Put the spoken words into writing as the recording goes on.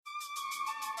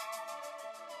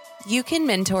You Can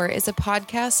Mentor is a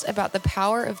podcast about the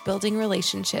power of building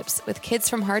relationships with kids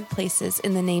from hard places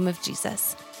in the name of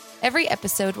Jesus. Every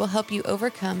episode will help you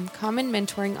overcome common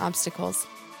mentoring obstacles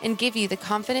and give you the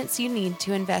confidence you need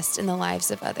to invest in the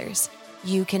lives of others.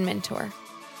 You Can Mentor.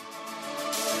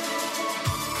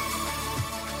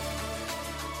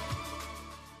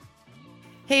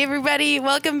 Hey, everybody.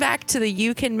 Welcome back to the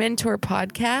You Can Mentor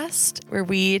podcast, where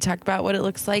we talk about what it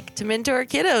looks like to mentor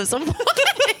kiddos.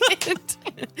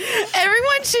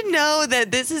 Everyone should know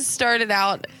that this has started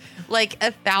out like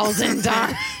 1,000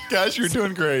 times. Gosh, you're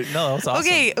doing great. No, that was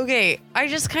awesome. Okay. I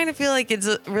just kind of feel like it's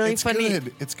really funny.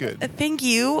 Good. It's good. Thank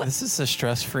you. This is a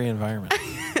stress-free environment.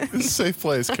 It's a safe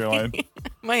place, Caroline.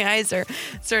 My eyes are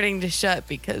starting to shut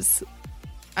because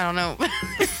I don't know.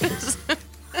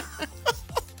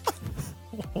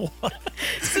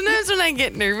 Sometimes when I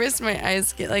get nervous, my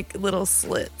eyes get like little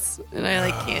slits and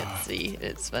I can't see.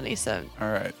 It's funny. So,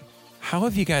 All right. How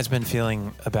have you guys been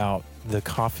feeling about the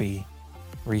coffee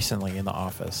recently in the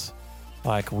office?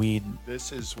 Like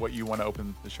This is what you want to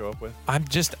open the show up with? I'm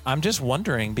just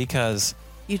wondering because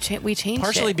we changed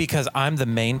partially it. because I'm the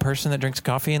main person that drinks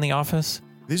coffee in the office.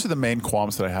 These are the main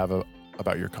qualms that I have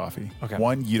about your coffee. Okay.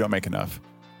 1, you don't make enough.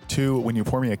 2, when you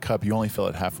pour me a cup, you only fill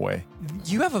it halfway.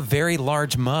 You have a very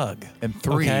large mug. And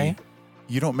 3, Okay.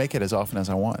 you don't make it as often as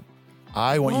I want.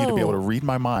 I want you to be able to read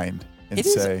my mind and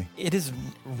It is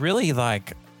really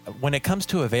like when it comes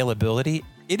to availability,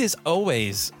 it is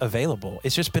always available.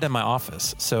 It's just been in my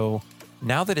office. So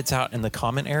now that it's out in the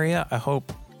common area, I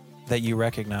hope that you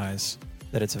recognize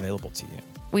that it's available to you.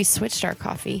 We switched our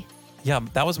coffee. Yeah,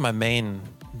 that was my main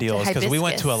deal To because we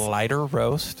went to a hibiscus. lighter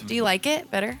roast. Do you like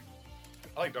it better?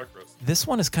 I like dark roast. This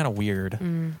one is kind of weird.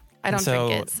 I don't so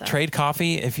drink it. So. Trade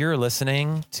Coffee, if you're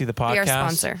listening to the podcast, Be our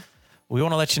sponsor. we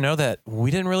want to let you know that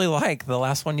we didn't really like the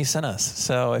last one you sent us.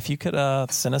 So if you could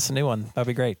send us a new one, that'd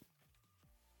be great.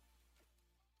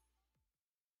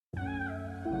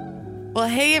 Well,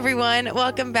 hey, everyone.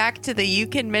 Welcome back to the You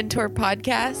Can Mentor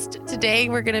podcast. Today,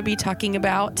 we're going to be talking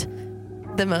about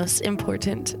the most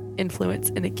important influence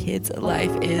in a kid's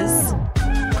life is...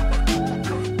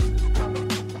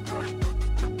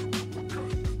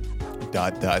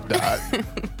 Dot.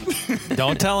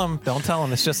 Don't tell them. Don't tell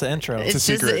them. It's just the intro. It's a just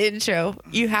secret. the intro.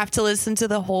 You have to listen to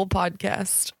the whole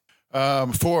podcast.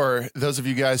 For those of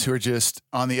you guys who are just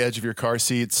on the edge of your car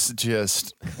seats,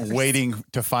 just waiting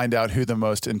to find out who the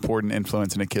most important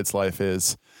influence in a kid's life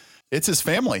is, it's his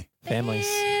family. Families.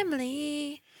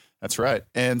 Family. That's right.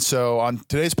 And so on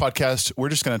today's podcast, we're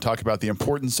just going to talk about the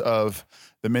importance of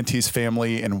the Mentees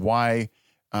family and why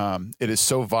it is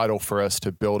so vital for us to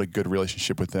build a good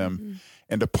relationship with them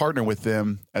and to partner with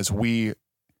them as we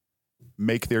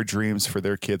make their dreams for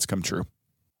their kids come true.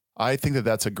 I think that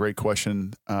that's a great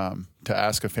question to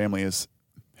ask a family is,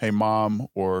 hey, mom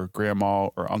or grandma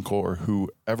or uncle or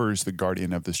whoever is the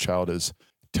guardian of this child is,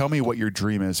 tell me what your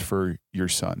dream is for your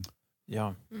son.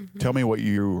 Yeah. Tell me what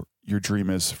your dream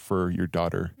is for your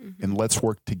daughter, and let's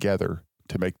work together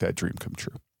to make that dream come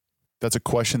true. That's a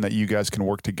question that you guys can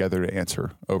work together to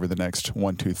answer over the next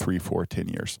 1, 2, 3, 4, 10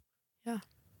 years.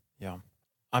 Yeah.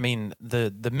 I mean,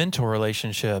 the mentor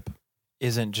relationship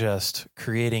isn't just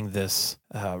creating this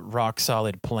rock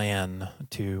solid plan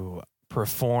to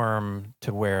perform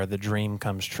to where the dream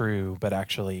comes true, but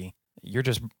actually you're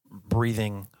just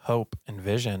breathing hope and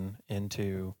vision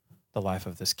into the life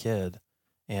of this kid.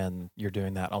 And you're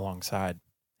doing that alongside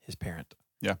his parent.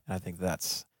 Yeah. And I think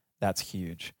that's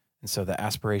huge. And so the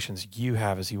aspirations you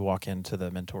have as you walk into the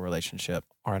mentor relationship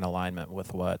are in alignment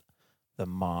with what the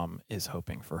mom is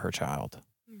hoping for her child.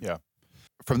 Yeah.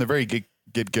 From the very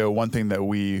get-go, one thing that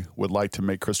we would like to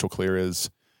make crystal clear is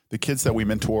the kids that we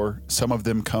mentor, some of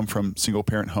them come from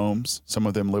single-parent homes. Some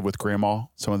of them live with grandma.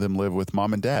 Some of them live with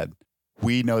mom and dad.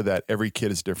 We know that every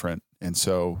kid is different. And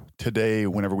so today,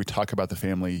 whenever we talk about the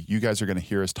family, you guys are going to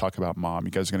hear us talk about mom.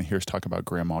 You guys are going to hear us talk about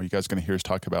grandma. You guys are going to hear us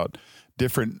talk about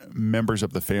different members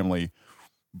of the family.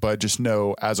 But just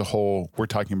know, as a whole, we're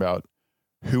talking about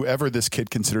whoever this kid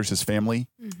considers his family.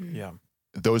 Yeah.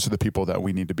 Those are the people that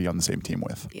we need to be on the same team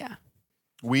with. Yeah.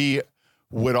 We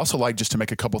would also like just to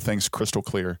make a couple things crystal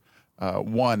clear.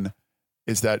 One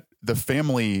is that the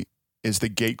family is the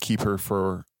gatekeeper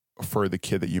for the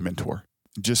kid that you mentor.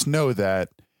 Just know that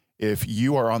if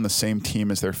you are on the same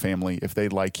team as their family, if they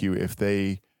like you, if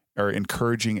they are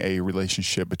encouraging a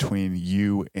relationship between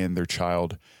you and their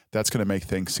child, that's going to make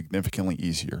things significantly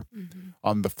easier.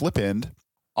 On the flip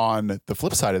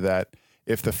side of that,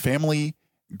 if the family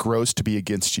grows to be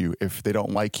against you, if they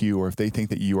don't like you, or if they think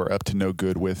that you are up to no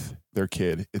good with their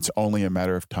kid, it's only a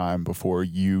matter of time before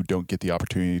you don't get the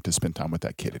opportunity to spend time with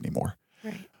that kid anymore.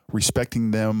 Right.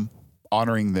 Respecting them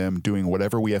honoring them, doing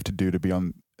whatever we have to do to be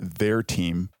on their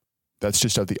team. That's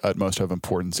just of the utmost of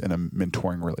importance in a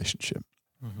mentoring relationship.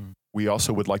 Mm-hmm. We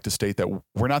also would like to state that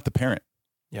we're not the parent.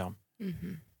 Yeah.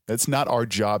 Mm-hmm. It's not our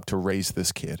job to raise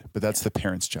this kid, but that's the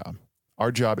parent's job.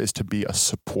 Our job is to be a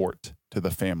support to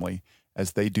the family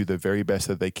as they do the very best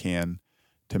that they can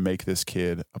to make this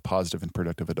kid a positive and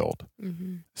productive adult.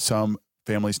 Mm-hmm. Some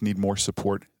families need more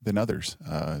support than others.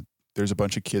 There's a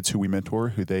bunch of kids who we mentor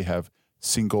who they have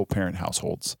single parent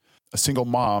households. A single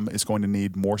mom is going to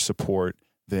need more support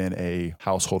than a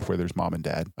household where there's mom and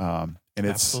dad.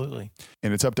 Absolutely.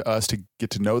 And it's up to us to get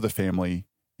to know the family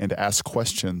and to ask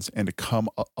questions and to come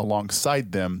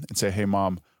alongside them and say, hey,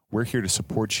 mom, we're here to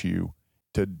support you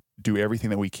to do everything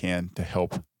that we can to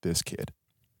help this kid.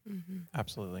 Mm-hmm.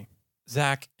 Absolutely.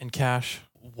 Zach and Cash,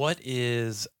 what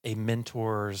is a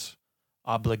mentor's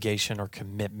obligation or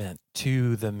commitment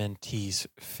to the mentee's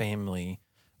family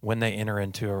when they enter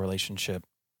into a relationship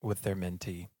with their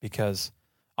mentee? Because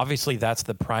obviously that's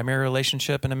the primary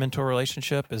relationship in a mentor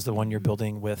relationship, is the one you're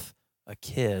building with a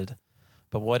kid.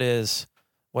 But what is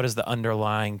the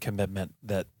underlying commitment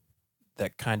that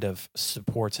kind of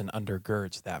supports and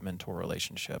undergirds that mentor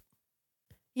relationship?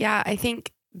 Yeah, I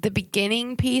think the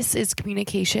beginning piece is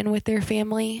communication with their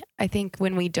family. I think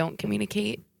when we don't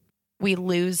communicate, we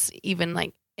lose even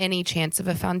like any chance of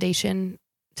a foundation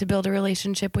to build a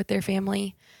relationship with their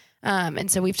family. And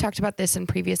so we've talked about this in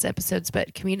previous episodes, but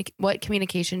what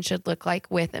communication should look like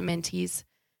with a mentee's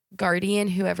guardian,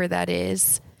 whoever that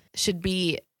is, should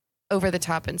be over the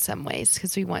top in some ways,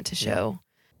 because we want to show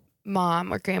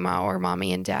mom or grandma or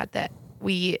mommy and dad that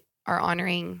we are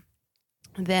honoring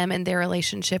them and their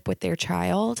relationship with their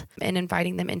child and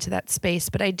inviting them into that space.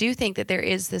 But I do think that there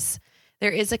is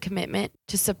a commitment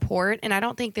to support. And I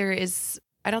don't think there's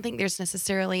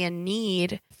necessarily a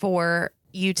need for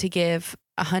you to give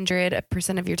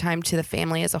 100% of your time to the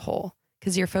family as a whole,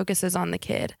 because your focus is on the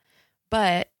kid.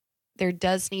 But there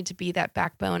does need to be that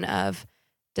backbone of,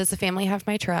 does the family have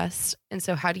my trust? And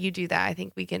so how do you do that? I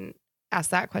think we can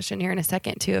ask that question here in a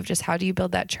second too, of just how do you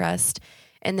build that trust?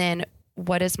 And then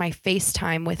what does my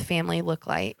FaceTime with family look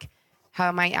like? How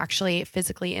am I actually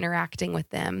physically interacting with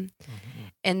them? Mm-hmm.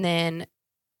 And then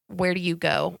where do you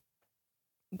go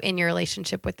in your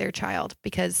relationship with their child?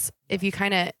 Because if you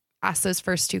kind of ask those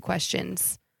first two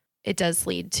questions, it does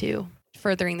lead to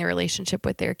furthering the relationship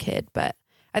with their kid. But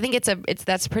I think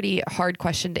that's a pretty hard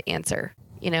question to answer,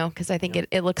 because I think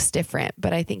it looks different,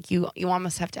 but I think you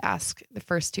almost have to ask the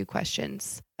first two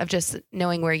questions of just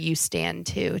knowing where you stand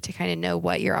too, to kind of know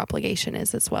what your obligation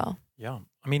is as well. Yeah.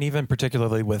 I mean, even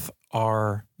particularly with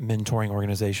our mentoring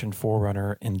organization,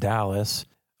 Forerunner in Dallas,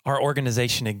 our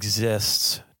organization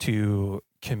exists to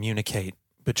communicate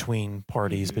between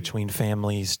parties, mm-hmm. between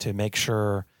families, to make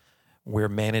sure we're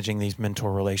managing these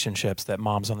mentor relationships, that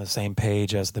mom's on the same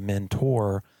page as the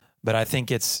mentor. But I think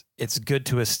it's good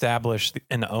to establish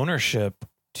an ownership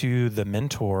to the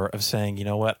mentor of saying, you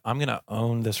know what, I'm going to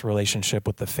own this relationship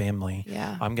with the family.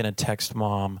 Yeah. I'm going to text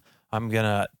mom. I'm going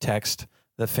to text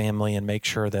the family and make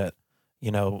sure that,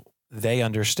 they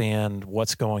understand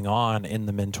what's going on in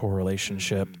the mentor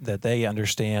relationship, mm-hmm. that they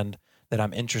understand that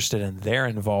I'm interested in their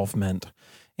involvement.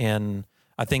 And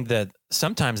I think that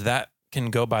sometimes that can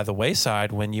go by the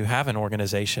wayside when you have an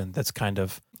organization that's kind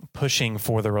of pushing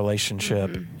for the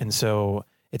relationship. Mm-hmm. And so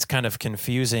it's kind of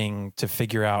confusing to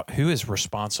figure out who is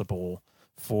responsible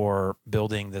for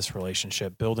building this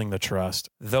relationship, building the trust.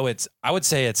 Though I would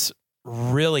say it's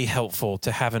really helpful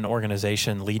to have an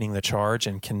organization leading the charge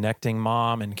and connecting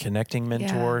mom and connecting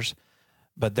mentors. Yeah.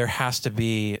 But there has to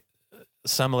be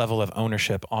some level of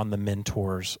ownership on the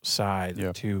mentor's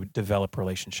side to develop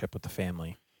relationship with the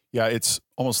family. Yeah, it's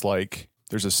almost like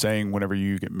there's a saying, whenever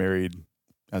you get married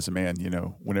as a man,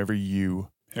 whenever you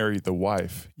marry the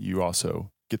wife, you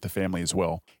also get the family as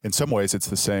well. In some ways, it's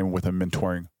the same with a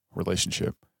mentoring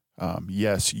relationship.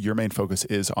 Yes, your main focus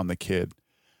is on the kid,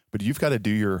 but you've got to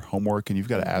do your homework and you've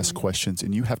got to mm-hmm. ask questions,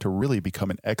 and you have to really become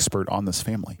an expert on this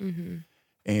family. Mm-hmm.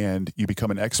 And you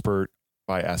become an expert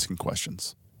by asking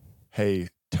questions. Hey,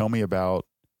 tell me about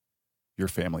your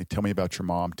family. Tell me about your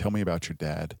mom. Tell me about your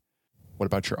dad. What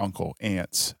about your uncle,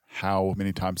 aunts? How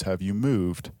many times have you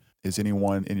moved? Is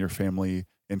anyone in your family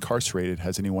incarcerated?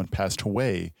 Has anyone passed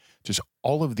away? Just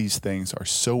all of these things are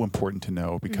so important to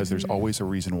know, because mm-hmm. there's always a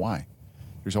reason why.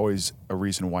 There's always a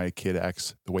reason why a kid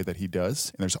acts the way that he does.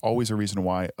 And there's always a reason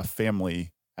why a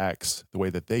family acts the way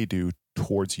that they do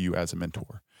towards you as a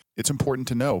mentor. It's important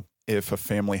to know if a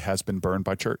family has been burned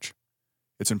by church.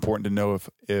 It's important to know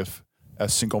if a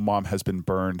single mom has been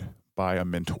burned by a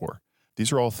mentor.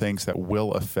 These are all things that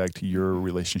will affect your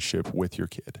relationship with your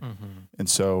kid. And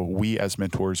so we as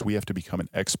mentors, we have to become an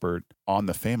expert on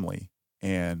the family.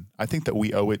 And I think that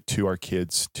we owe it to our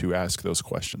kids to ask those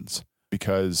questions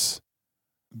because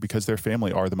their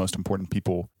family are the most important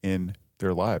people in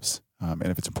their lives. And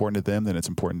if it's important to them, then it's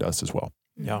important to us as well.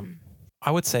 Yeah. I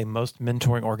would say most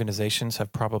mentoring organizations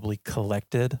have probably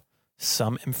collected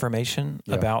some information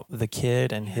about the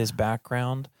kid and his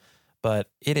background,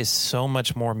 but it is so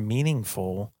much more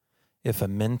meaningful if a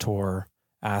mentor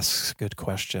asks good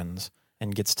questions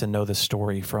and gets to know the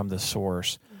story from the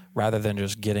source rather than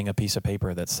just getting a piece of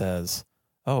paper that says,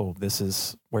 oh, this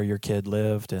is where your kid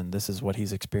lived and this is what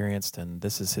he's experienced and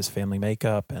this is his family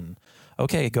makeup and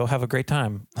okay, go have a great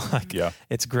time.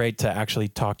 It's great to actually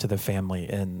talk to the family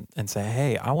and say,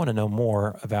 hey, I want to know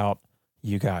more about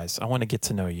you guys. I want to get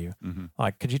to know you.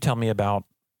 Like, could you tell me about,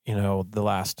 the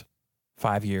last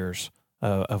 5 years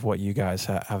of what you guys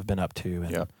have been up to?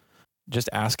 And just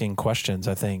asking questions,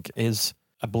 I think, is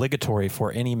obligatory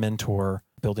for any mentor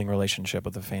building relationship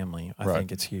with the family. I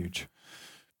think it's huge.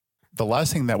 The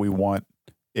last thing that we want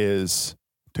is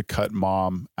to cut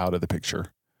mom out of the picture.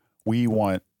 We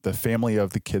want the family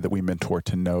of the kid that we mentor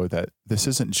to know that this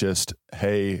isn't just,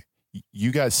 hey,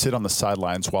 you guys sit on the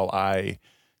sidelines while I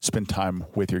spend time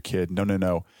with your kid.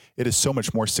 No. It is so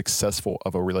much more successful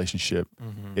of a relationship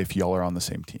if y'all are on the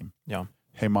same team. Yeah.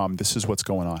 Hey, mom, this is what's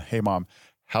going on. Hey, mom,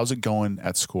 how's it going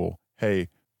at school? Hey,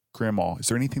 grandma, is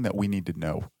there anything that we need to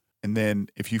know? And then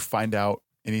if you find out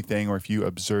anything or if you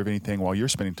observe anything while you're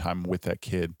spending time with that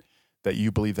kid that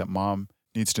you believe that mom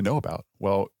needs to know about,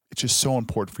 well, it's just so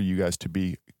important for you guys to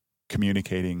be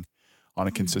communicating on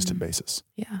a consistent basis.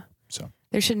 Yeah. So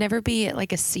there should never be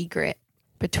like a secret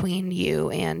between you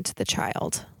and the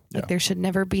child. Like there should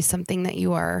never be something that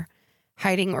you are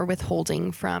hiding or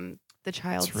withholding from the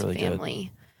child's really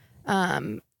family.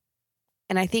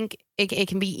 And I think it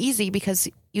can be easy because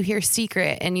you hear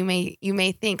secret and you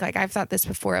may think, like, I've thought this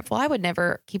before of, well, I would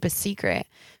never keep a secret,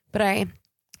 but I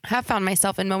have found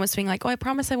myself in moments being like, oh, I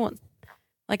promise I won't,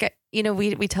 like,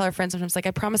 we tell our friends sometimes, like,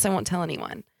 I promise I won't tell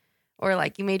anyone, or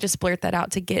like, you may just blurt that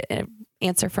out to get an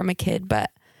answer from a kid.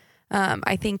 But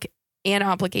I think an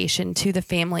obligation to the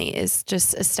family is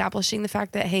just establishing the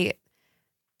fact that, hey,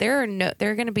 there are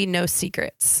going to be no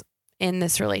secrets in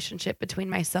this relationship between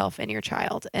myself and your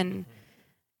child. And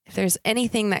if there's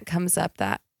anything that comes up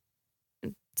that,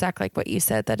 exactly like what you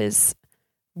said, that is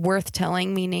worth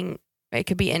telling, meaning it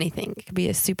could be anything. It could be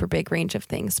a super big range of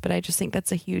things. But I just think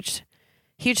that's a huge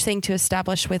thing to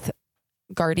establish with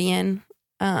guardian,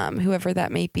 whoever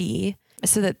that may be,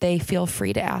 so that they feel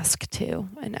free to ask too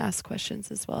and ask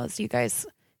questions as well as you guys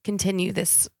continue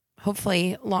this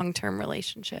hopefully long-term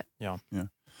relationship. Yeah.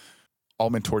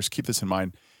 All mentors, keep this in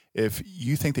mind. If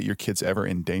you think that your kid's ever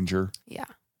in danger,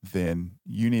 then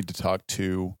you need to talk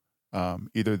to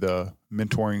either the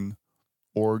mentoring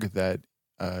org that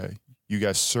you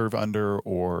guys serve under,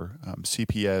 or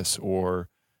CPS, or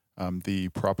the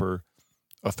proper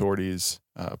authorities.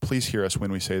 Please hear us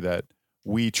when we say that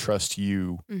we trust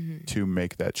you to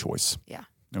make that choice. Yeah.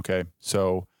 Okay.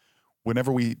 So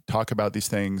whenever we talk about these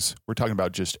things, we're talking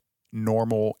about just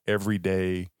normal,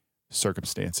 everyday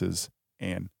circumstances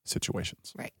and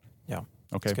situations. Right. Yeah.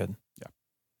 Okay. That's good. Yeah.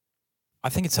 I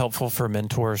think it's helpful for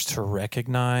mentors to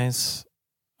recognize,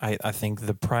 I think,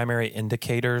 the primary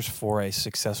indicators for a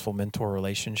successful mentor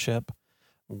relationship,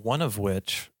 one of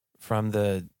which from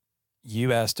the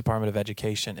U.S. Department of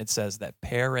Education, it says that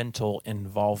parental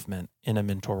involvement in a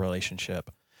mentor relationship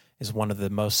is one of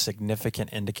the most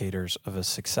significant indicators of a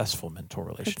successful mentor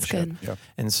relationship. That's good. Yeah.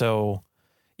 And so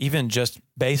even just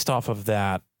based off of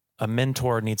that, a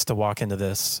mentor needs to walk into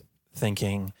this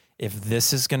thinking, if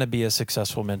this is going to be a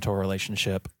successful mentor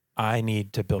relationship, I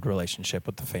need to build relationship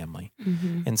with the family.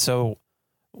 And so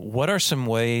what are some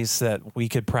ways that we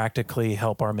could practically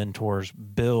help our mentors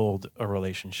build a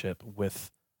relationship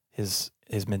with his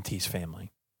mentee's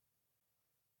family?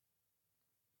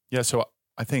 Yeah. So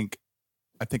I think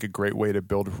a great way to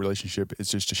build a relationship is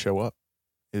just to show up.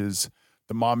 Is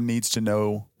the mom needs to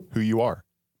know who you are.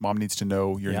 Mom needs to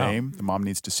know your name. The mom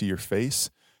needs to see your face.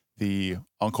 The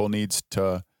uncle needs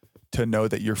to know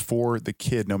that you're for the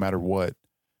kid no matter what,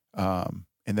 and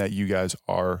that you guys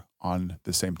are on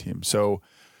the same team. So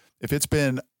if it's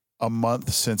been a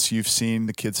month since you've seen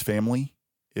the kid's family,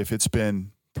 if it's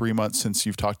been 3 months since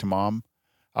you've talked to mom,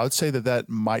 I would say that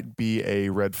might be a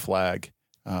red flag.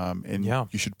 And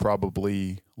you should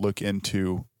probably look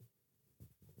into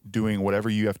doing whatever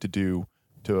you have to do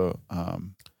to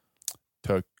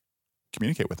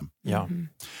communicate with them. Yeah.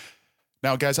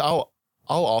 Now, guys, I'll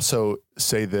also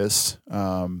say this,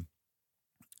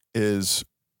 is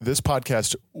this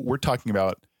podcast, we're talking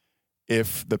about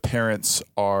if the parents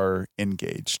are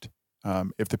engaged,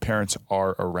 if the parents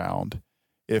are around,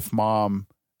 if mom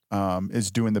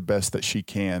is doing the best that she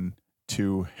can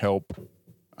to help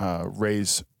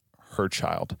raise her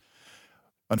child.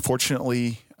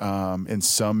 Unfortunately, in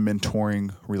some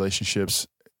mentoring relationships,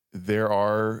 there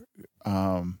are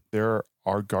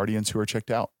guardians who are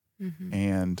checked out. Mm-hmm.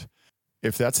 And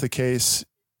if that's the case,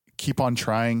 keep on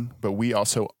trying. But we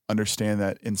also understand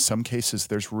that in some cases,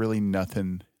 there's really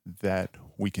nothing that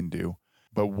we can do.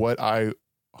 But what I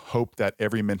hope that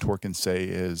every mentor can say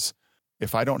is,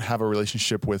 if I don't have a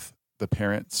relationship with the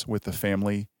parents, with the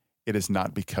family, it is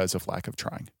not because of lack of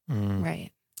trying.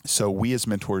 Right. So we as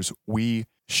mentors, we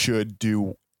should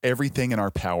do everything in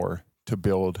our power to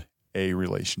build a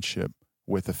relationship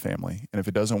with the family. And if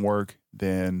it doesn't work,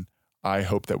 then I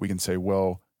hope that we can say,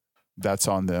 well, that's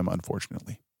on them,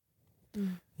 unfortunately.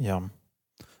 Yeah.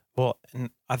 Well, and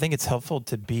I think it's helpful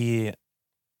to be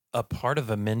a part of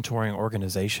a mentoring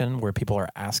organization where people are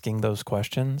asking those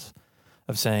questions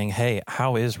of saying, hey,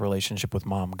 how is relationship with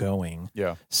mom going?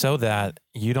 Yeah. So that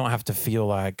you don't have to feel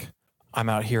like I'm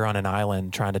out here on an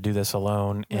island trying to do this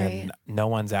alone and no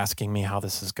one's asking me how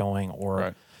this is going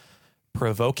or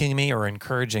provoking me or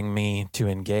encouraging me to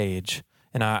engage.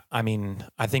 And I mean,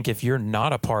 I think if you're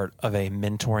not a part of a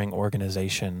mentoring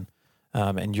organization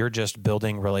and you're just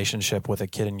building relationship with a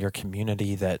kid in your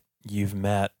community that you've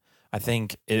met, I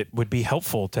think it would be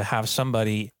helpful to have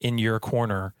somebody in your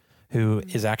corner who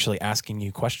is actually asking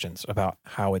you questions about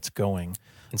how it's going.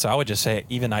 And so I would just say,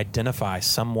 even identify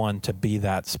someone to be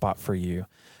that spot for you.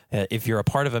 If you're a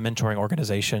part of a mentoring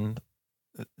organization,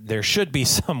 there should be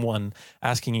someone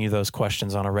asking you those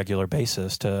questions on a regular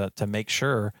basis to make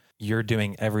sure you're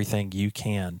doing everything you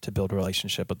can to build a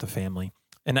relationship with the family.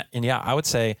 And yeah, I would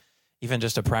say even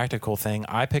just a practical thing,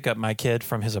 I pick up my kid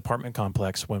from his apartment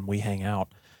complex when we hang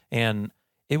out, and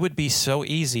it would be so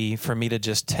easy for me to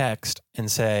just text and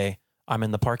say, I'm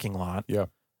in the parking lot. Yeah.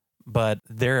 But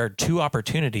there are two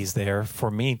opportunities there for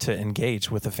me to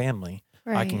engage with the family.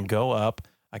 Right. I can go up,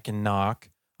 I can knock,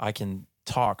 I can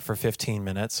talk for 15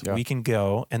 minutes. Yeah. We can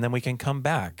go, and then we can come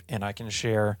back and I can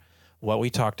share what we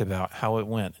talked about, how it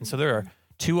went. And so there are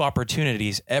two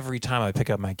opportunities every time I pick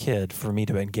up my kid for me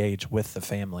to engage with the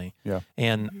family. Yeah.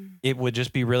 And it would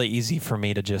just be really easy for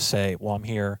me to just say, well, I'm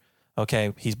here.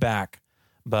 Okay, he's back.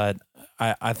 But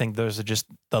I think those are just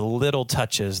the little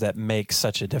touches that make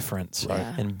such a difference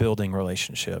in building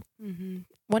relationship. Mm-hmm.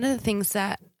 One of the things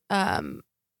that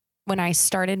when I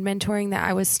started mentoring that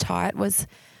I was taught was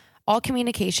all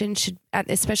communication should,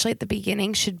 especially at the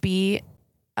beginning, should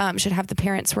have the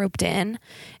parents roped in.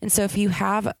 And so if you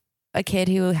have a kid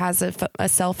who has a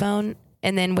cell phone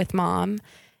and then with mom,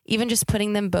 even just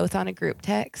putting them both on a group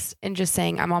text and just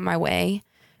saying, I'm on my way,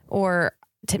 or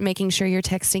making sure you're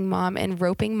texting mom and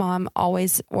roping mom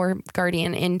always or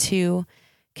guardian into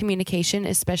communication,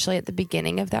 especially at the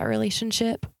beginning of that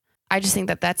relationship. I just think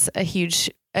that that's a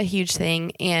huge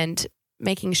thing, and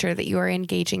making sure that you are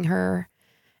engaging her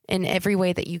in every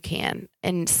way that you can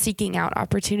and seeking out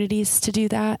opportunities to do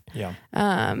that. Yeah.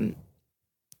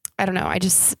 I don't know.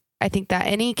 I think that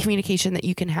any communication that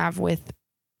you can have with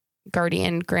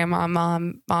guardian, grandma,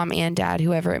 mom and dad,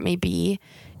 whoever it may be,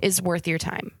 is worth your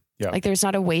time. Yeah. Like there's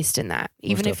not a waste in that.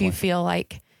 Even if you feel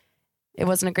like it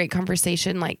wasn't a great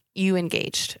conversation, like you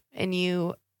engaged and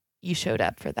you showed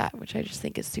up for that, which I just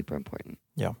think is super important.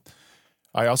 Yeah.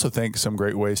 I also think some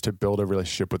great ways to build a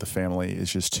relationship with a family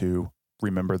is just to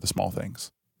remember the small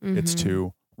things. Mm-hmm. It's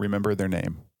to remember their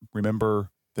name, remember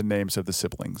the names of the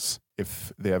siblings.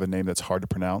 If they have a name that's hard to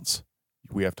pronounce,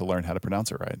 we have to learn how to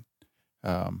pronounce it right.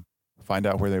 Find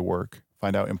out where they work,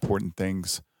 find out important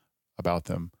things about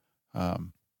them.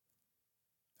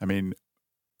 I mean,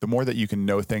 the more that you can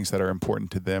know things that are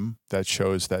important to them, that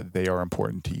shows that they are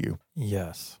important to you.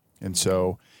 Yes. And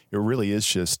so it really is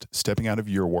just stepping out of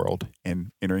your world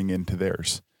and entering into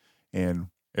theirs. And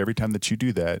every time that you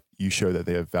do that, you show that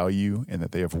they have value and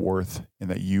that they have worth and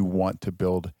that you want to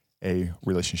build a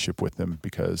relationship with them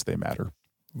because they matter.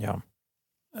 Yeah.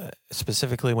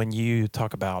 Specifically, when you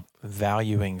talk about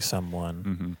valuing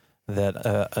someone,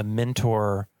 that a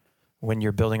mentor, when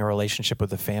you're building a relationship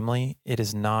with a family, it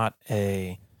is not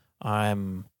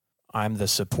I'm the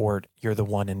support, you're the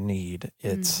one in need.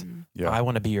 It's I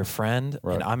want to be your friend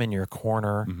and I'm in your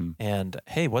corner and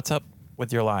hey, what's up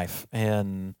with your life?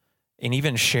 And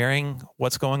even sharing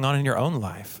what's going on in your own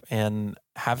life and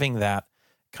having that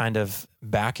kind of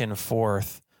back and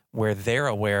forth where they're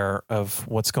aware of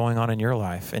what's going on in your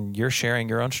life and you're sharing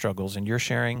your own struggles and you're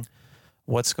sharing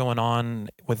what's going on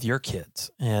with your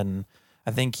kids. And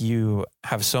I think you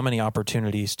have so many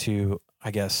opportunities to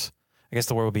I guess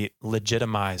the word would be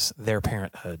legitimize their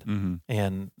parenthood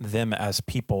and them as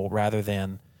people rather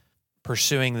than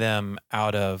pursuing them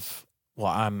out of,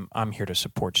 well, I'm here to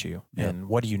support you and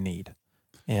what do you need?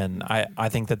 And I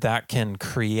think that can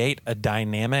create a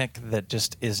dynamic that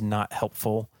just is not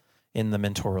helpful in the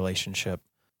mentor relationship.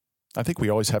 I think we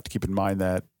always have to keep in mind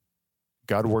that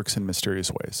God works in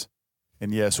mysterious ways.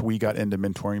 And yes, we got into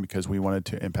mentoring because we wanted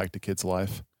to impact a kid's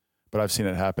life, but I've seen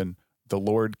it happen. The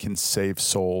Lord can save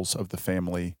souls of the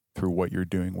family through what you're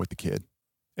doing with the kid.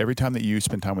 Every time that you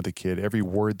spend time with the kid, every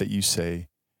word that you say,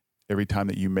 every time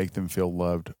that you make them feel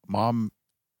loved, mom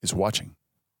is watching.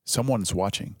 Someone's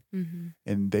watching.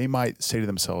 And they might say to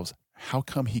themselves, how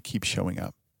come he keeps showing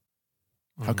up?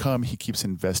 How come he keeps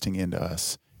investing into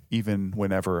us, even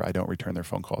whenever I don't return their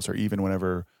phone calls or even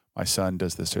whenever my son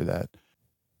does this or that?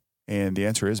 And the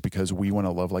answer is because we want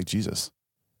to love like Jesus.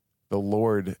 The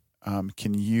Lord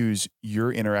can use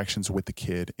your interactions with the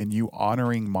kid and you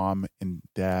honoring mom and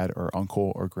dad or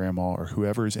uncle or grandma or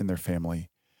whoever is in their family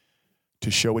to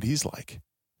show what he's like.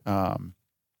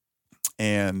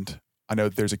 And I know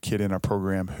there's a kid in our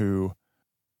program who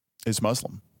is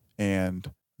Muslim,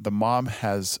 and the mom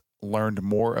has learned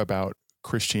more about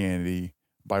Christianity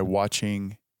by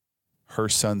watching her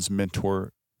son's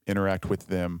mentor interact with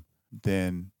them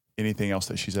than anything else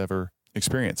that she's ever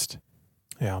experienced.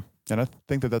 Yeah. And I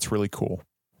think that that's really cool.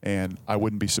 And I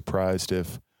wouldn't be surprised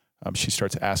if she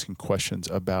starts asking questions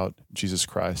about Jesus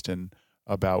Christ and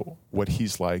about what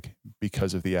he's like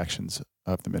because of the actions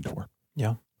of the mentor.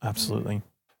 Yeah, absolutely.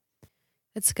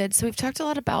 That's good. So we've talked a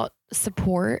lot about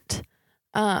support.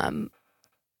 What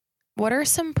are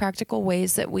some practical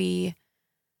ways that we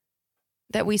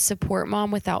support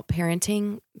mom without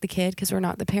parenting the kid because we're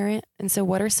not the parent? And so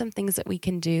what are some things that we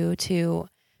can do to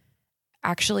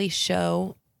actually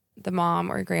show the mom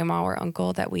or grandma or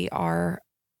uncle that we are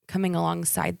coming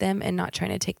alongside them and not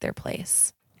trying to take their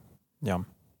place? Yeah.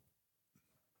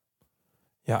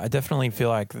 Yeah, I definitely feel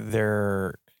like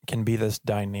there can be this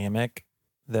dynamic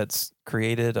that's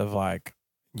created of like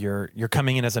you're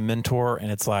coming in as a mentor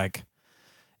and it's like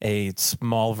a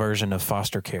small version of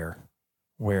foster care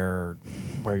where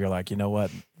you're like, you know what,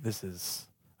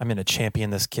 I'm going to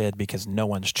champion this kid because no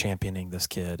one's championing this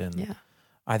kid. And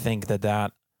I think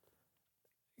that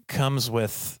comes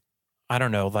with, I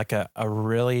don't know, like a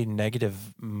really negative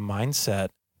mindset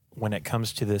when it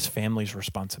comes to this family's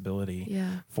responsibility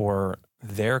for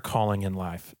their calling in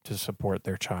life to support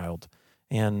their child.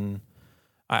 And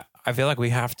I feel like we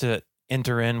have to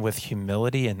enter in with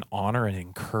humility and honor and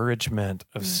encouragement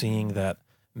of seeing that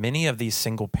many of these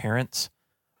single parents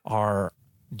are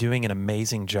doing an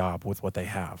amazing job with what they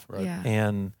have. Right. Yeah.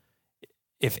 And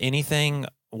if anything,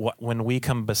 when we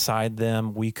come beside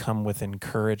them, we come with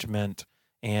encouragement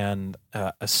and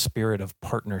a spirit of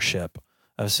partnership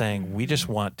of saying, we just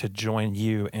want to join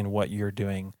you in what you're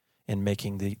doing in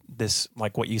making this,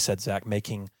 like what you said, Zach,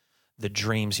 making the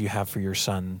dreams you have for your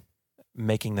son,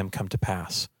 making them come to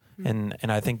pass. And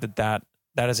I think that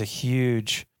is a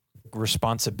huge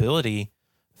responsibility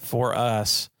for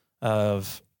us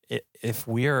of if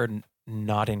we are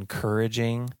not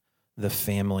encouraging the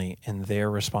family and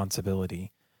their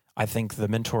responsibility, I think the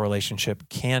mentor relationship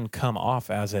can come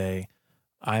off as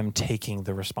I'm taking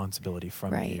the responsibility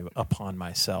from you upon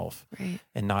myself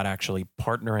and not actually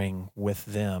partnering with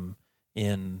them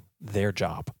in their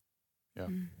job. Yeah.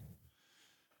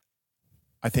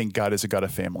 I think God is a God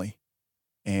of family.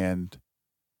 And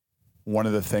one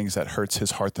of the things that hurts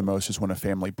his heart the most is when a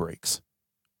family breaks,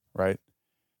 right?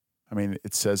 I mean,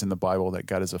 it says in the Bible that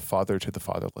God is a father to the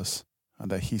fatherless,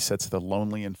 and that he sets the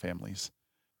lonely in families.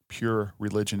 Pure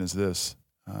religion is this,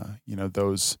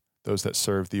 those that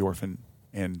serve the orphan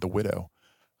and the widow,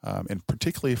 and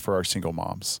particularly for our single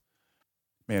moms.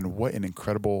 Man, what an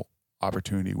incredible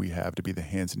opportunity we have to be the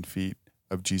hands and feet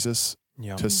of Jesus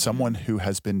to someone who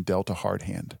has been dealt a hard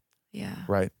hand. Yeah.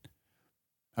 Right?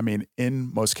 I mean,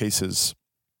 in most cases,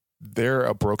 they're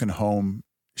a broken home.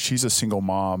 She's a single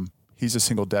mom. He's a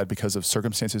single dad because of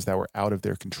circumstances that were out of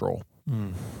their control.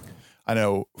 I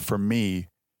know for me,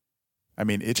 I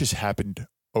mean, it just happened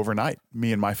overnight.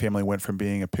 Me and my family went from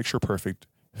being a picture perfect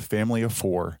family of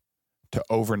 4 to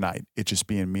overnight, it just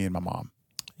being me and my mom.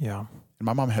 Yeah. And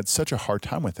my mom had such a hard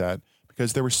time with that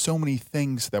because there were so many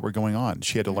things that were going on.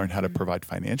 She had to learn how to provide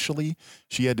financially.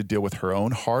 She had to deal with her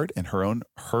own heart and her own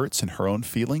hurts and her own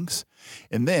feelings.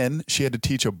 And then she had to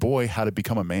teach a boy how to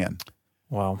become a man.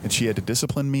 Wow. And she had to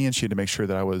discipline me, and she had to make sure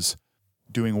that I was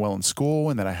doing well in school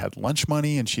and that I had lunch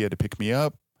money, and she had to pick me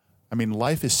up. I mean,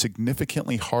 life is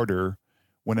significantly harder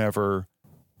whenever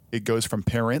it goes from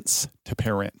parents to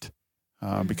parent.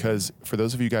 Because for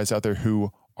those of you guys out there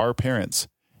who our parents,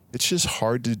 it's just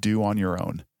hard to do on your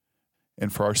own.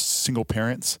 And for our single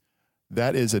parents,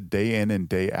 that is a day in and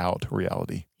day out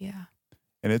reality. Yeah.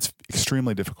 And it's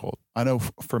extremely difficult. I know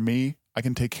for me, I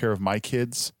can take care of my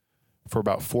kids for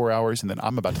about 4 hours and then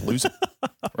I'm about to lose it.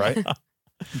 Right.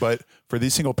 But for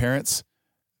these single parents,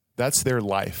 that's their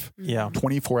life. Yeah.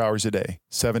 24 hours a day,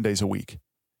 7 days a week.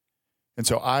 And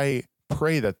so I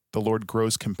pray that the Lord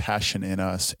grows compassion in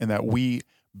us and that we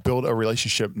build a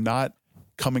relationship not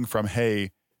coming from,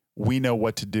 hey, we know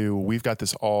what to do. We've got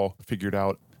this all figured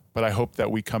out. But I hope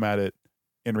that we come at it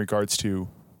in regards to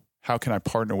how can I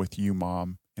partner with you,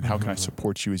 Mom? And how can I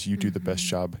support you as you do the best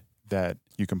job that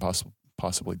you can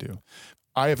possibly do?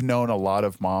 I have known a lot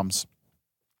of moms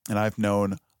and I've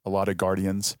known a lot of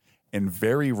guardians, and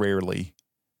very rarely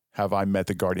have I met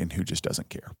the guardian who just doesn't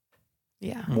care.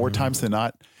 Yeah. More times than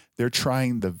not, they're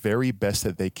trying the very best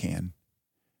that they can.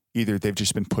 Either they've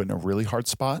just been put in a really hard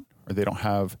spot, or they don't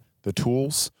have the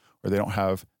tools, or they don't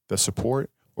have the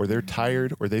support, or they're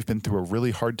tired, or they've been through a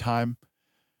really hard time.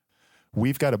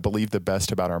 We've got to believe the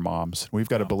best about our moms. We've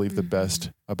got to believe the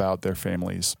best about their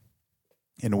families.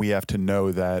 And we have to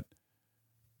know that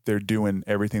they're doing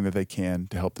everything that they can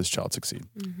to help this child succeed.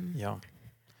 Mm-hmm. Yeah.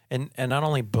 And not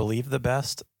only believe the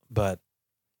best, but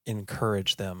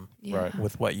encourage them Right.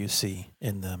 with what you see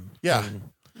in them. Yeah.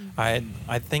 And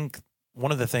I think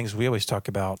one of the things we always talk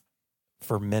about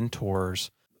for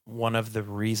mentors, one of the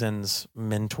reasons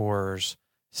mentors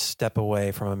step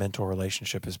away from a mentor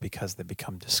relationship is because they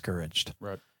become discouraged.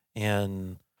 Right.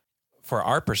 And for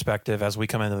our perspective, as we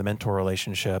come into the mentor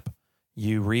relationship,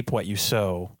 you reap what you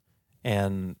sow.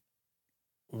 And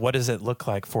what does it look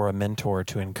like for a mentor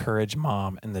to encourage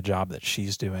mom in the job that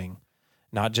she's doing?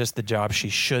 Not just the job she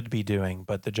should be doing,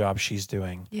 but the job she's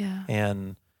doing. Yeah.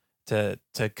 And to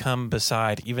come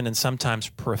beside, even and sometimes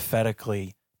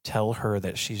prophetically tell her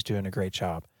that she's doing a great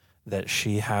job, that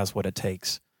she has what it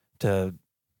takes to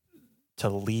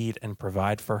lead and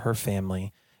provide for her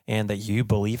family, and that you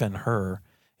believe in her,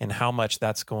 and how much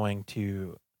that's going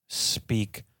to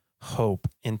speak hope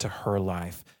into her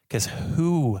life. Because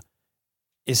who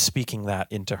is speaking that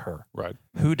into her? Right.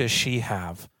 Who does she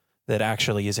have that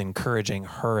actually is encouraging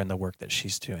her in the work that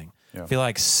she's doing? Yeah. I feel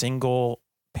like single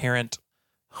parent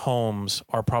homes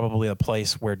are probably a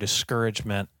place where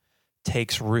discouragement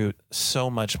takes root so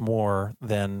much more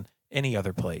than any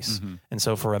other place. Mm-hmm. And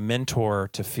so for a mentor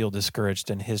to feel discouraged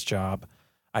in his job,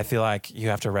 I feel like you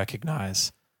have to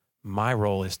recognize my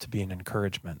role is to be an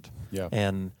encouragement. Yeah.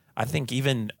 And I think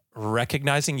even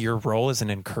recognizing your role as an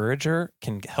encourager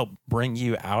can help bring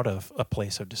you out of a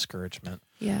place of discouragement,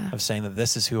 Yeah. of saying that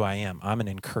this is who I am. I'm an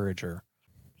encourager.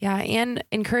 Yeah. And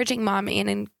encouraging mom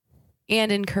and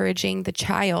encouraging the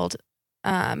child,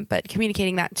 but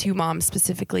communicating that to mom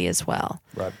specifically as well.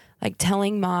 Right. Like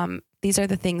telling mom, these are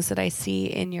the things that I see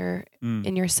in your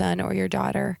son or your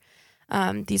daughter.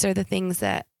 These are the things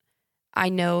that I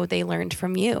know they learned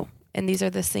from you. And these are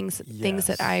the things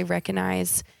that I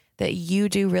recognize that you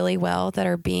do really well that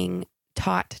are being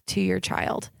taught to your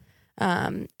child.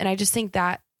 And I just think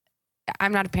that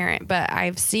I'm not a parent, but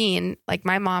I've seen, like,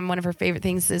 my mom, one of her favorite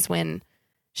things is when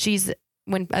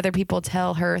other people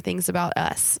tell her things about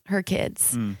us, her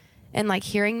kids, and like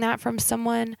hearing that from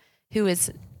someone who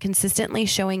is consistently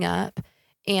showing up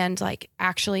and like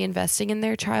actually investing in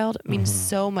their child means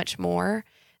so much more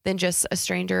than just a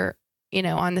stranger,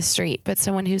 on the street, but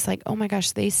someone who's like, oh my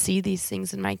gosh, they see these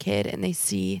things in my kid, and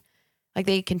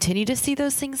they continue to see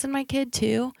those things in my kid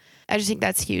too. I just think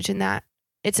that's huge, and that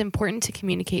it's important to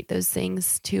communicate those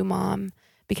things to mom,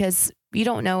 because you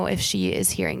don't know if she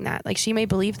is hearing that. Like, she may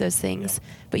believe those things,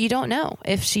 but you don't know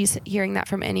if she's hearing that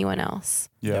from anyone else.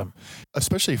 Yeah.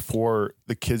 Especially for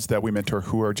the kids that we mentor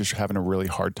who are just having a really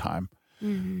hard time.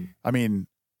 Mm-hmm. I mean,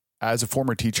 as a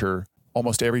former teacher,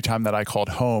 almost every time that I called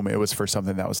home, it was for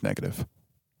something that was negative.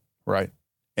 Right.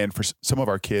 And for some of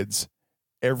our kids,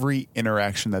 every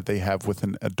interaction that they have with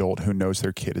an adult who knows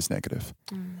their kid is negative.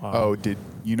 Mm-hmm. Wow. Oh, did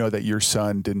you know that your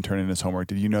son didn't turn in his homework?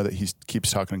 Did you know that he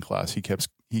keeps talking in class? He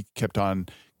kept on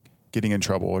getting in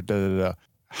trouble, or da da da.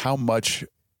 How much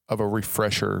of a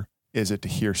refresher is it to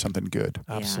hear something good?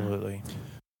 Absolutely.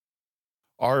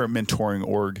 Our mentoring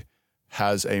org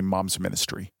has a mom's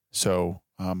ministry. So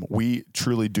we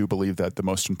truly do believe that the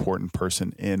most important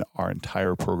person in our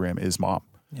entire program is mom.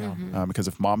 Yeah. Mm-hmm. Because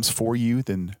if mom's for you,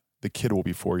 then the kid will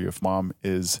be for you. If mom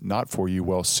is not for you,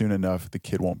 well, soon enough, the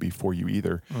kid won't be for you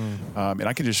either. And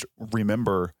I can just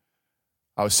remember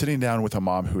I was sitting down with a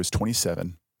mom who was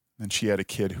 27, and she had a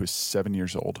kid who was 7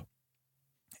 years old,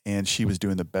 and she was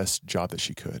doing the best job that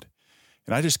she could.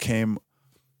 And I just came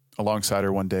alongside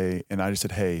her one day, and I just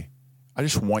said, hey, I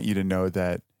just want you to know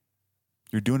that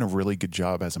you're doing a really good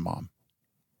job as a mom.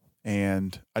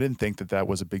 And I didn't think that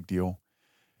was a big deal.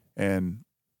 And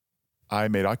I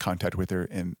made eye contact with her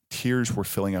and tears were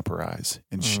filling up her eyes.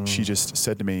 And she just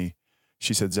said to me,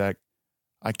 she said, Zach,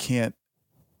 I can't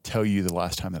tell you the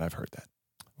last time that I've heard that.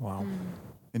 Wow.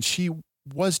 And she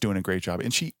was doing a great job,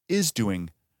 and she is doing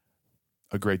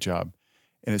a great job.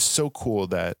 And it's so cool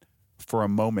that for a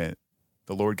moment,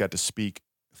 the Lord got to speak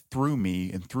through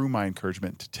me and through my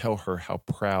encouragement to tell her how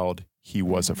proud he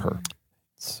was of her.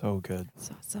 So good. That's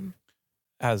awesome.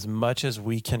 As much as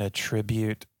we can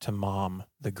attribute to mom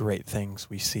the great things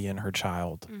we see in her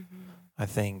child, I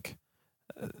think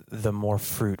the more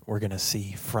fruit we're going to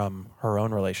see from her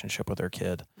own relationship with her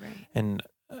kid. Right. And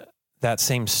that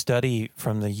same study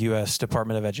from the U.S.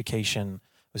 Department of Education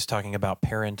was talking about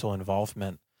parental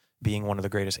involvement being one of the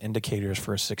greatest indicators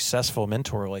for a successful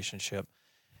mentor relationship.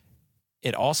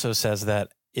 It also says that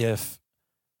if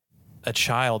a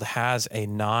child has a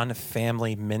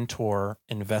non-family mentor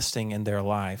investing in their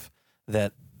life,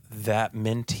 that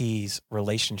mentee's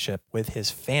relationship with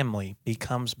his family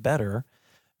becomes better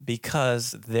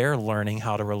because they're learning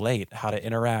how to relate, how to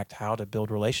interact, how to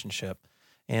build relationship.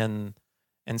 And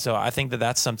so I think that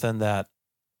that's something that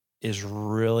is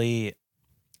really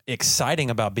exciting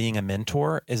about being a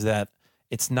mentor, is that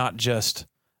it's not just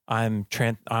I'm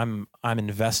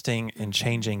investing in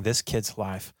changing this kid's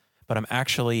life, but I'm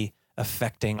actually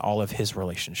affecting all of his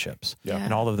relationships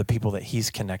and all of the people that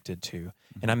he's connected to.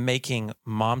 And I'm making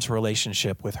mom's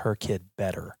relationship with her kid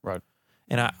better. Right.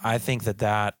 And I think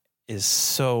that is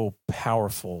so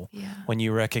powerful when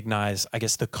you recognize, I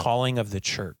guess, the calling of the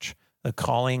church, the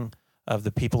calling of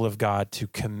the people of God to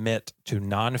commit to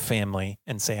non-family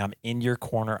and say, I'm in your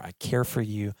corner. I care for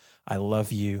you. I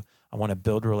love you. I want to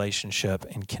build relationship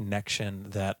and connection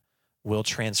that will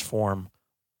transform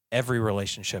every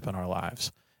relationship in our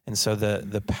lives. And so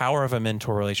the power of a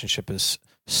mentor relationship is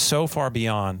so far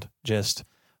beyond just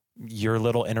your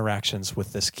little interactions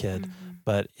with this kid,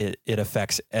 but it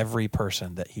affects every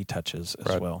person that he touches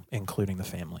as well, including the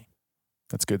family.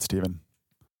 That's good, Stephen.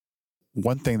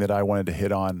 One thing that I wanted to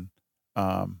hit on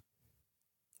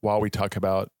while we talk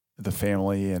about the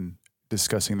family and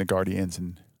discussing the guardians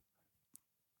and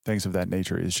things of that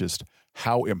nature is just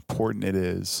how important it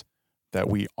is that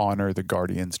we honor the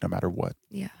guardians no matter what.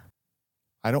 Yeah.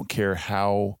 I don't care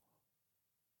how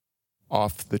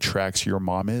off the tracks your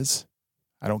mom is.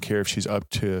 I don't care if she's up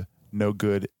to no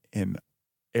good in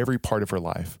every part of her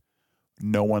life.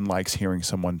 No one likes hearing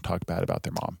someone talk bad about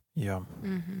their mom. Yeah.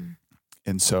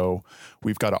 And so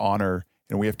we've got to honor,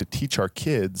 and we have to teach our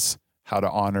kids how to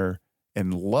honor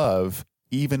and love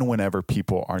even whenever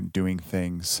people aren't doing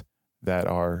things that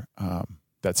are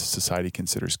that society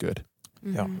considers good.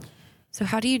 Yeah. So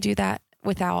how do you do that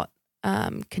without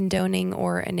condoning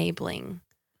or enabling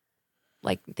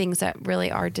like things that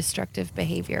really are destructive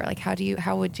behavior? Like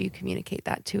how would you communicate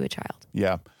that to a child?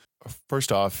 Yeah.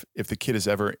 First off, if the kid is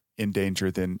ever in danger,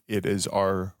 then it is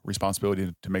our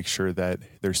responsibility to make sure that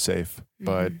they're safe.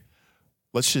 But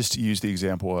let's just use the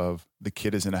example of the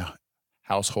kid is in a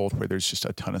household where there's just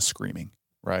a ton of screaming,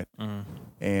 right?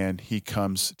 And he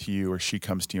comes to you or she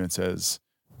comes to you and says,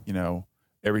 you know,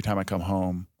 every time I come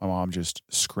home, my mom just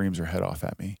screams her head off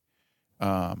at me.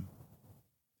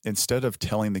 Instead of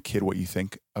telling the kid what you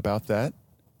think about that,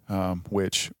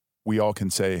 which we all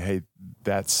can say, hey,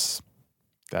 that's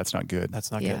not good.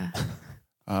 That's not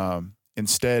good.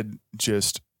 Instead,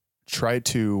 just try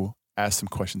to ask some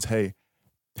questions. Hey,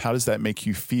 how does that make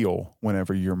you feel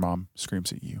whenever your mom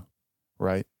screams at you?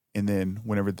 Right. And then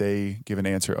whenever they give an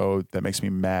answer, oh, that makes me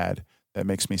mad. That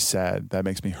makes me sad. That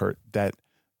makes me hurt. That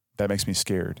makes me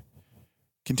scared.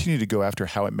 Continue to go after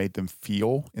how it made them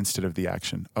feel instead of the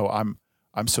action. Oh,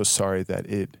 I'm so sorry that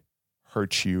it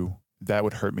hurt you. That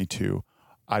would hurt me too.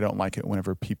 I don't like it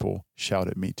whenever people shout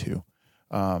at me too.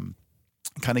 Kind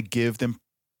of give them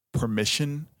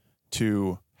permission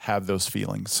to have those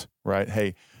feelings, right?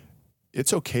 Hey,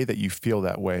 it's okay that you feel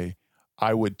that way.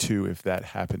 I would too if that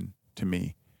happened to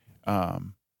me.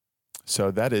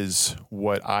 So that is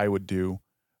what I would do.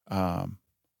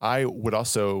 I would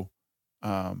also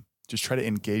just try to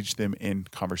engage them in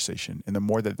conversation. And the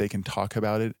more that they can talk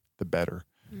about it, the better.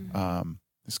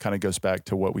 This kind of goes back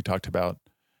to what we talked about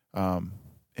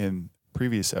in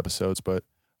previous episodes, but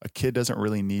a kid doesn't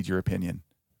really need your opinion.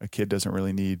 A kid doesn't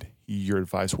really need your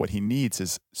advice. What he needs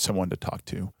is someone to talk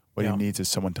to. What he needs is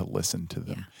someone to listen to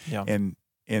them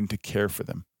and to care for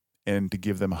them and to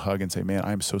give them a hug and say, man,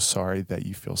 I'm so sorry that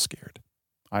you feel scared.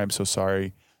 I am so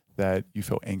sorry that you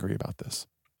feel angry about this.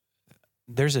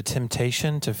 There's a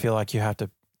temptation to feel like you have to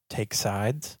take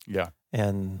sides. Yeah.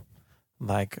 And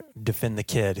like defend the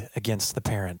kid against the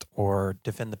parent or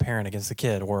defend the parent against the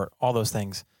kid or all those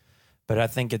things. But I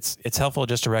think it's helpful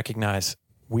just to recognize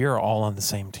we are all on the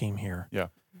same team here. Yeah.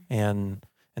 And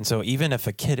so even if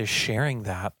a kid is sharing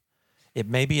that, it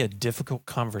may be a difficult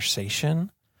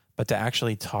conversation, but to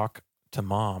actually talk to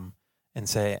mom and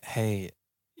say, hey,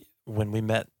 when we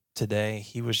met today,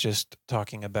 he was just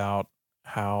talking about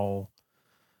how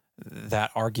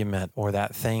that argument or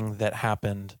that thing that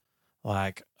happened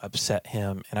like upset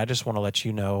him. And I just want to let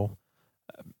you know,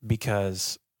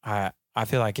 because I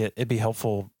feel like it'd be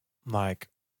helpful, like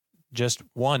just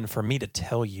one, for me to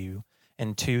tell you,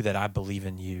 and two, that I believe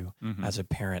in you as a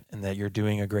parent and that you're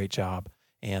doing a great job,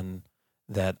 and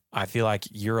that I feel like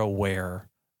you're aware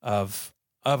of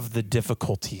the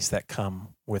difficulties that come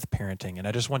with parenting. And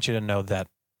I just want you to know that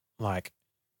like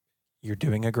you're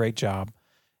doing a great job.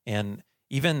 And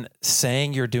even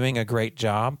saying you're doing a great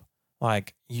job,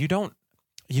 like you don't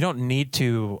need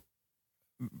to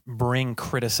bring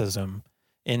criticism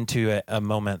into a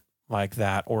moment like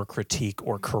that, or critique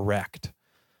or correct.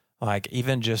 Like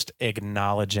even just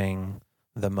acknowledging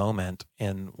the moment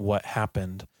and what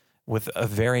happened with a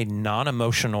very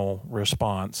non-emotional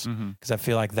response. Because I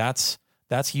feel like that's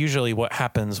usually what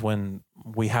happens when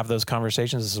we have those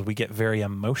conversations, is we get very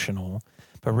emotional.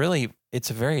 But really,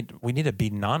 we need to be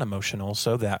non-emotional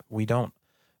so that we don't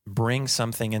bring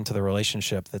something into the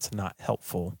relationship that's not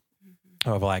helpful.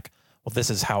 Of like, well,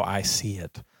 this is how I see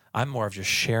it. I'm more of just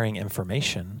sharing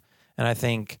information. And I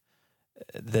think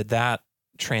that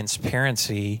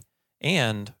transparency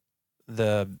and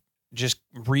the just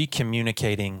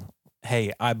recommunicating,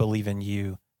 hey, I believe in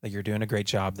you, that you're doing a great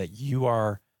job, that you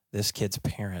are this kid's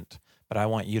parent, but I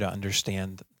want you to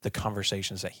understand the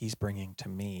conversations that he's bringing to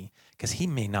me, because he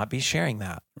may not be sharing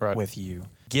that with you.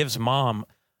 Gives mom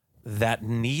that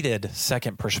needed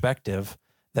second perspective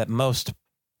that most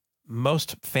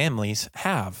families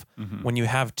have. When you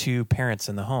have two parents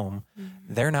in the home,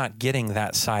 they're not getting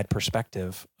that side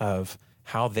perspective of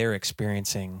how they're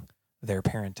experiencing their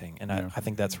parenting. And I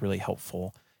think that's really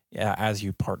helpful as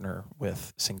you partner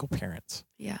with single parents.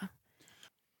 Yeah.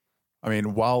 I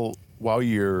mean, while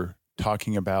you're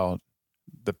talking about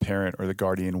the parent or the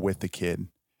guardian with the kid,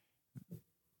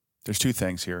 there's two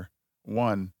things here.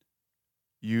 One,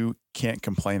 you can't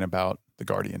complain about the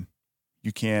guardian.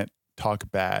 You can't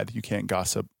talk bad. You can't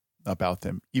gossip about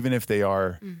them, even if they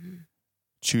are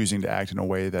choosing to act in a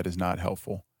way that is not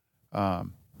helpful.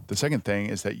 The second thing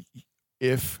is that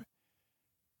if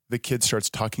the kid starts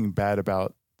talking bad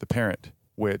about the parent,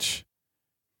 which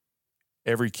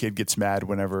every kid gets mad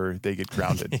whenever they get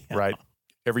grounded, right?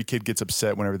 Every kid gets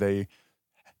upset whenever they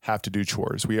have to do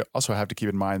chores. We also have to keep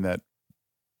in mind that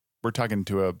we're talking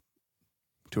to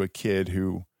a kid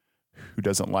who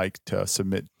doesn't like to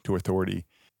submit to authority.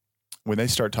 When they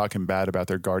start talking bad about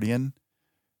their guardian,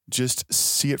 just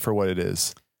see it for what it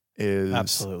is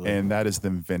Absolutely. And that is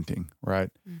them venting, right?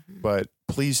 But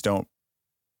please don't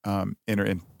enter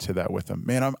into that with them.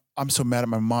 Man, I'm so mad at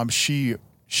my mom. She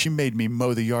made me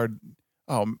mow the yard.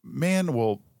 Oh man,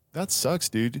 well that sucks,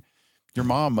 dude. Your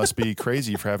mom must be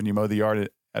crazy for having you mow the yard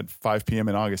at 5 p.m.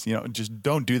 in August. Just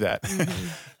don't do that.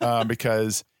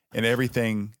 Because in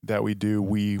everything that we do,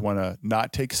 we want to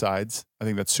not take sides. I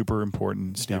think that's super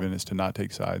important, Stephen, is to not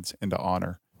take sides and to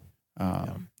honor.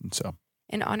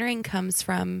 And honoring comes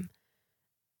from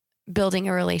building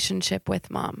a relationship with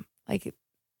mom. Like,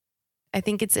 I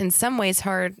think it's in some ways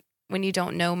hard when you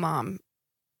don't know mom.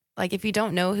 Like, if you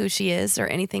don't know who she is or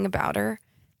anything about her,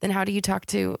 then how do you talk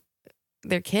to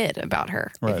their kid about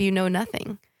her if you know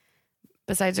nothing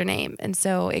besides her name? And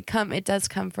so it does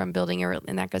come from building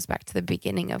and that goes back to the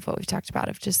beginning of what we've talked about,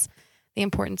 of just the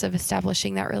importance of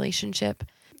establishing that relationship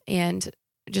and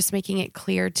just making it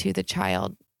clear to the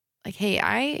child, like, hey,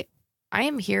 I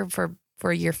am here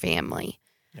for your family,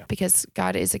 because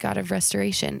God is a God of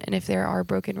restoration. And if there are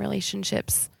broken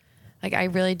relationships, like, I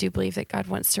really do believe that God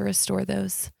wants to restore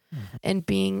those. And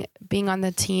being on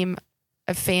the team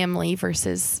of family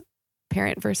versus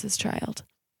parent versus child.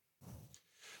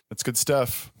 That's good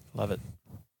stuff. Love it.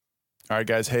 All right,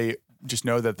 guys. Hey, just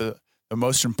know that the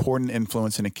most important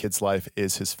influence in a kid's life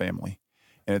is his family.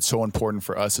 And it's so important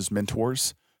for us as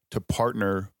mentors to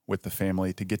partner with the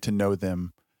family, to get to know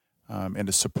them, and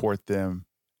to support them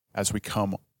as we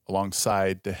come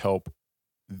alongside to help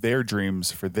their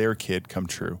dreams for their kid come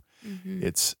true.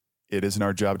 It isn't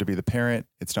our job to be the parent.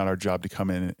 It's not our job to come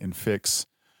in and fix.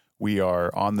 We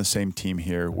are on the same team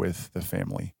here with the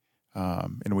family.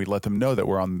 And we let them know that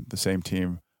we're on the same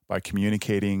team by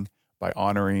communicating, by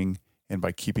honoring, and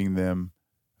by keeping them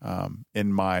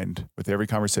in mind with every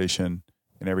conversation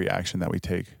and every action that we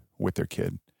take with their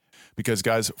kid. Because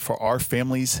guys, for our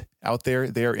families out there,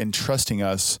 they are entrusting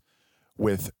us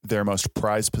with their most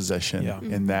prized possession,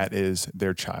 and that is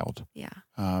their child. Yeah.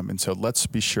 And so let's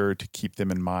be sure to keep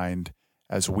them in mind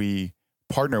as we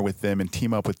partner with them and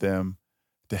team up with them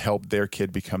to help their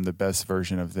kid become the best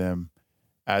version of them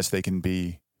as they can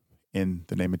be in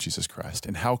the name of Jesus Christ.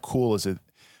 And how cool is it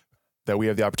that we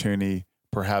have the opportunity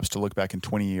perhaps to look back in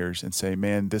 20 years and say,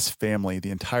 man, this family,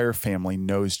 the entire family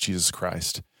knows Jesus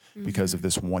Christ because of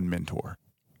this one mentor,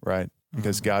 right?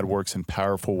 Because God works in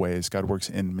powerful ways. God works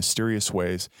in mysterious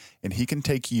ways, and he can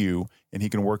take you and he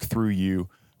can work through you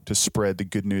to spread the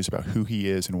good news about who he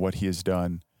is and what he has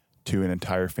done to an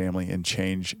entire family and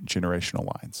change generational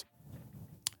lines.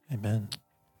 Amen.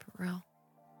 For real.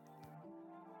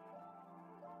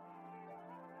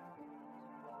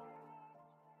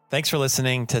 Thanks for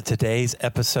listening to today's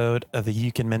episode of the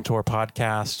You Can Mentor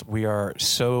podcast. We are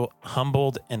so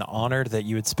humbled and honored that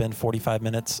you would spend 45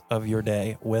 minutes of your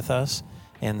day with us.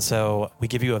 And so we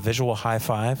give you a visual high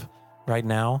five right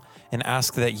now and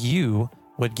ask that you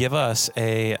would give us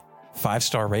a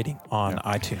 5-star rating on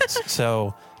iTunes.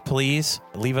 So please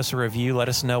leave us a review. Let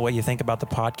us know what you think about the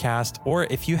podcast. Or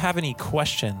if you have any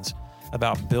questions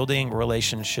about building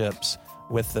relationships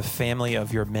with the family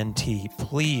of your mentee,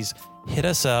 please hit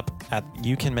us up at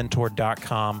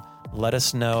youcanmentor.com. Let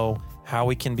us know how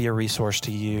we can be a resource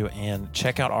to you, and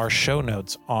check out our show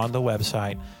notes on the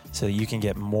website so that you can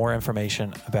get more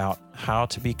information about how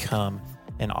to become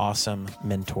an awesome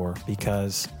mentor.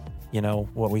 Because you know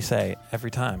what we say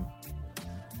every time.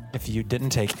 If you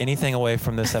didn't take anything away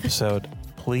from this episode,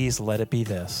 please let it be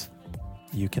this: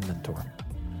 you can mentor.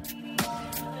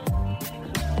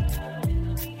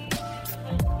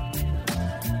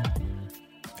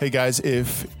 Hey guys,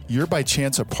 if you're by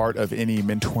chance a part of any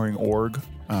mentoring org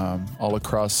all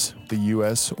across the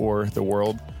U.S. or the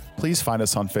world, please find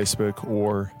us on Facebook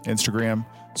or Instagram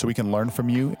so we can learn from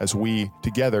you as we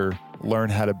together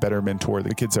learn how to better mentor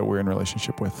the kids that we're in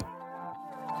relationship with.